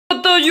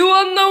you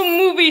are no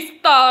movie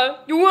star.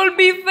 You will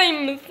be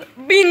famous.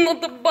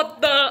 Peanut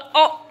butter.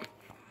 Oh.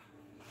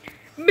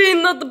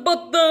 Peanut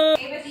butter.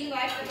 Ava, do you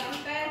like the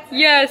bunk beds?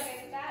 Yes.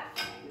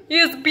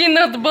 Yes,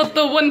 peanut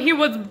butter when he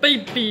was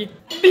baby.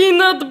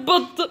 Peanut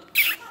butter.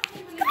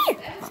 Come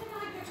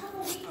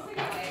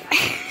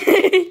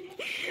here.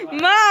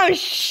 Mom,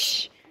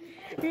 shh.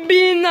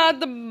 Peanut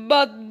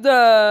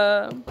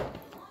butter.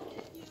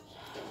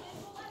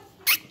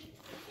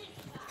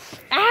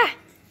 Ah.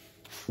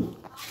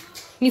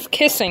 He's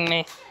kissing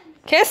me.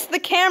 Kiss the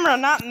camera,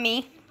 not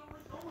me.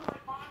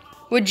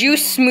 Would you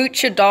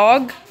smooch a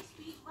dog?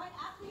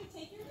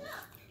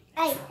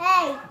 Hey,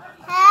 hey,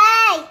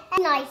 hey!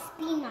 Be nice,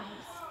 be nice.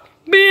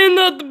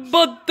 Peanut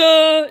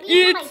butter.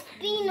 Be nice,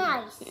 be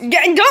nice.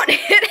 Yeah, don't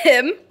hit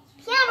him.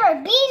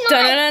 Cameron, be nice.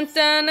 Dun,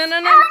 dun, dun, dun,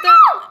 dun, Oh, dun.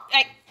 no!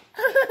 Hey.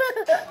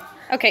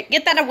 Okay,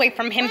 get that away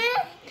from him.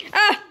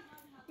 Ah,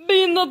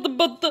 peanut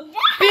butter.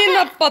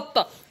 Peanut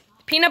butter.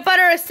 Peanut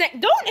butter is saying,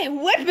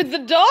 don't whip the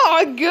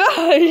dog.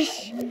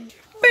 Gosh.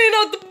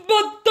 Peanut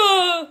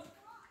butter.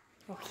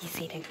 Oh,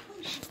 he's eating.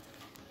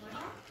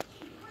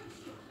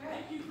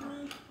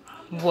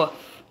 Woof.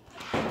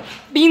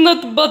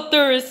 Peanut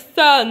butter is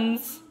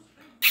sans.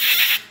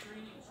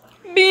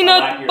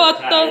 Peanut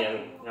butter.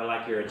 I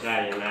like your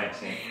Italian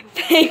accent.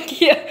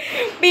 Thank you.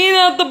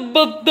 Peanut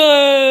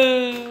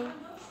butter.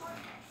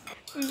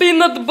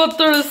 Peanut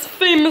butter is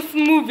famous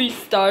movie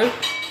star.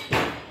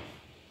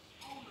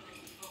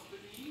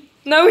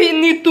 Now he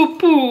need to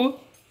poo.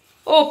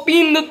 Oh,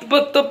 peanut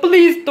butter,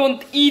 please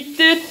don't eat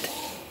it.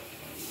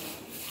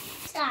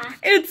 Stop.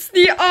 It's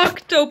the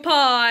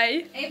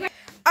octopi.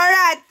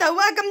 Alright, so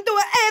welcome to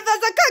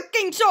Ava's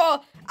Cooking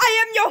Show.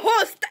 I am your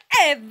host,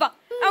 Ava.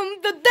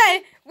 And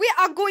today, we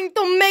are going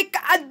to make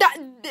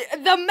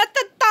the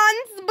Metaton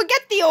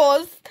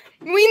SpaghettiOs.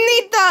 We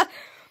need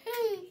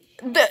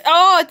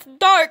oh, it's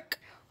dark.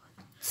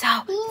 So,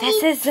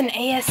 this is an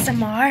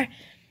ASMR.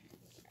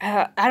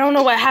 I don't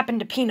know what happened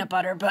to peanut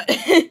butter, but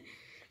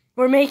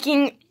we're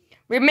making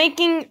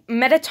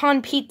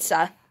Metaton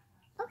pizza.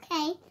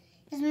 Okay,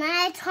 it's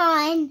my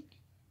turn.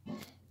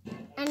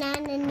 And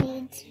then it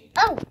needs.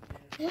 Oh,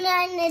 and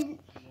then it.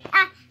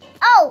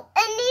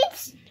 It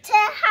needs to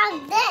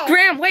have this.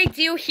 Graham, wait,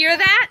 do you hear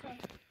that?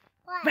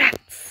 What?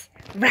 Rats,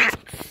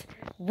 rats,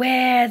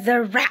 where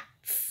the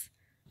rats?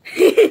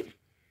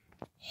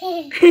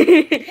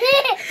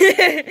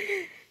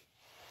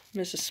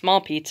 This is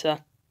small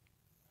pizza.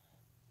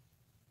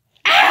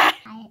 Ah!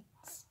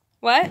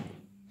 What?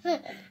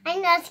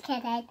 I'm just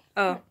kidding.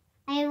 Oh.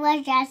 I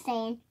was just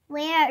saying,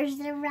 where's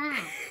the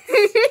rat?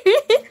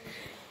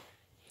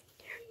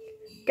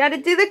 Gotta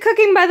do the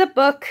cooking by the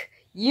book.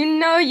 You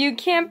know you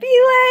can't be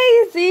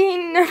lazy.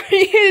 Never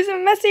use a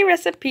messy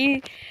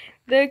recipe.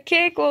 The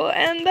cake will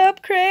end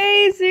up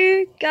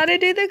crazy. Gotta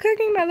do the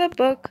cooking by the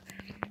book.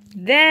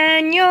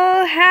 Then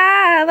you'll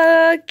have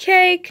a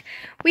cake.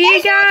 We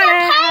This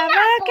gotta have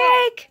a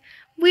cake.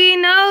 We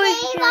know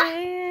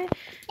it.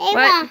 Ava,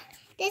 What?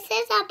 this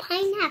is a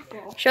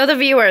pineapple. Show the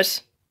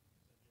viewers.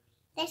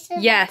 This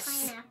is Yes.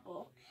 a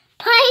pineapple.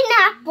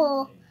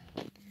 Pineapple.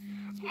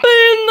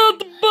 Peanut